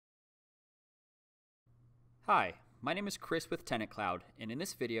Hi, my name is Chris with TenantCloud, and in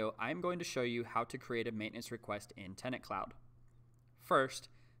this video, I am going to show you how to create a maintenance request in TenantCloud. First,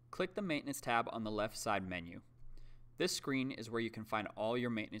 click the Maintenance tab on the left side menu. This screen is where you can find all your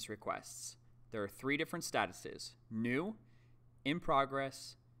maintenance requests. There are three different statuses: New, In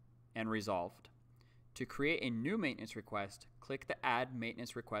Progress, and Resolved. To create a new maintenance request, click the Add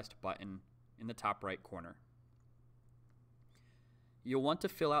Maintenance Request button in the top right corner. You'll want to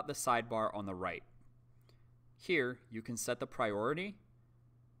fill out the sidebar on the right. Here, you can set the priority,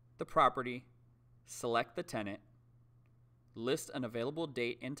 the property, select the tenant, list an available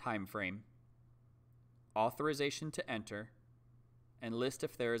date and time frame, authorization to enter, and list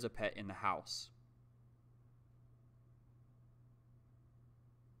if there is a pet in the house.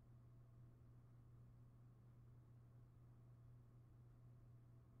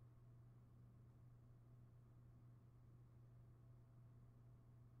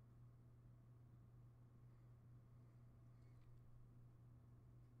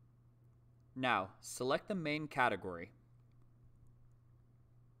 Now, select the main category.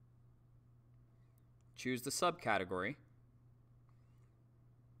 Choose the subcategory,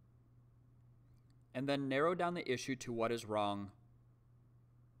 and then narrow down the issue to what is wrong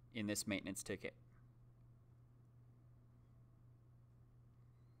in this maintenance ticket.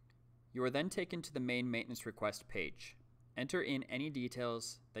 You are then taken to the main maintenance request page. Enter in any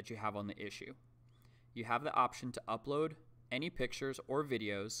details that you have on the issue. You have the option to upload any pictures or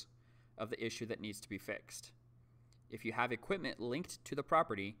videos of the issue that needs to be fixed. If you have equipment linked to the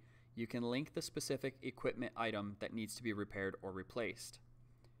property, you can link the specific equipment item that needs to be repaired or replaced.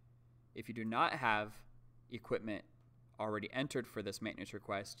 If you do not have equipment already entered for this maintenance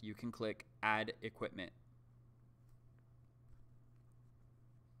request, you can click Add Equipment.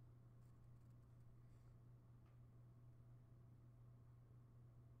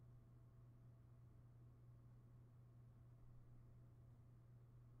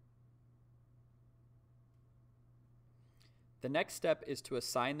 The next step is to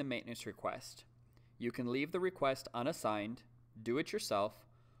assign the maintenance request. You can leave the request unassigned, do it yourself,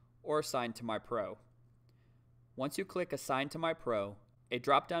 or assign to My Pro. Once you click Assign to My Pro, a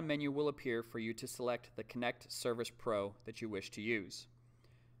drop-down menu will appear for you to select the Connect Service Pro that you wish to use.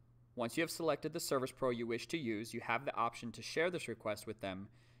 Once you have selected the Service Pro you wish to use, you have the option to share this request with them,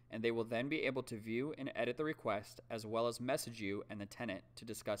 and they will then be able to view and edit the request as well as message you and the tenant to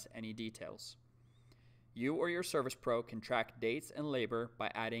discuss any details. You or your Service Pro can track dates and labor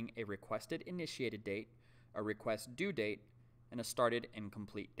by adding a requested initiated date, a request due date, and a started and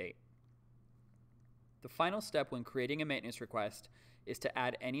complete date. The final step when creating a maintenance request is to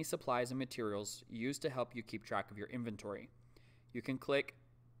add any supplies and materials used to help you keep track of your inventory. You can click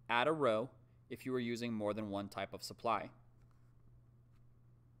Add a Row if you are using more than one type of supply.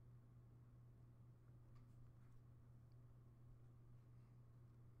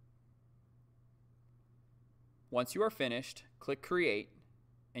 Once you are finished, click Create,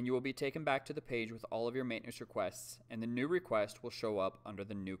 and you will be taken back to the page with all of your maintenance requests, and the new request will show up under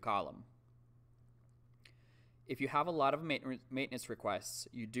the New column. If you have a lot of maintenance requests,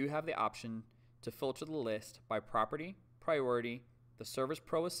 you do have the option to filter the list by property, priority, the Service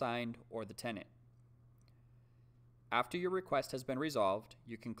Pro assigned, or the tenant. After your request has been resolved,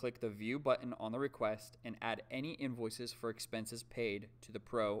 you can click the View button on the request and add any invoices for expenses paid to the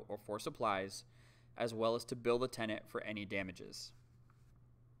Pro or for supplies, as well as to bill the tenant for any damages.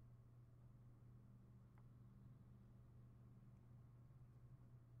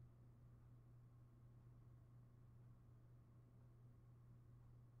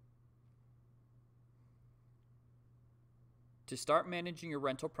 To start managing your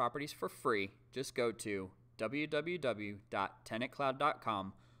rental properties for free, just go to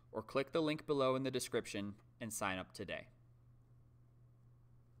www.tenantcloud.com or click the link below in the description and sign up today.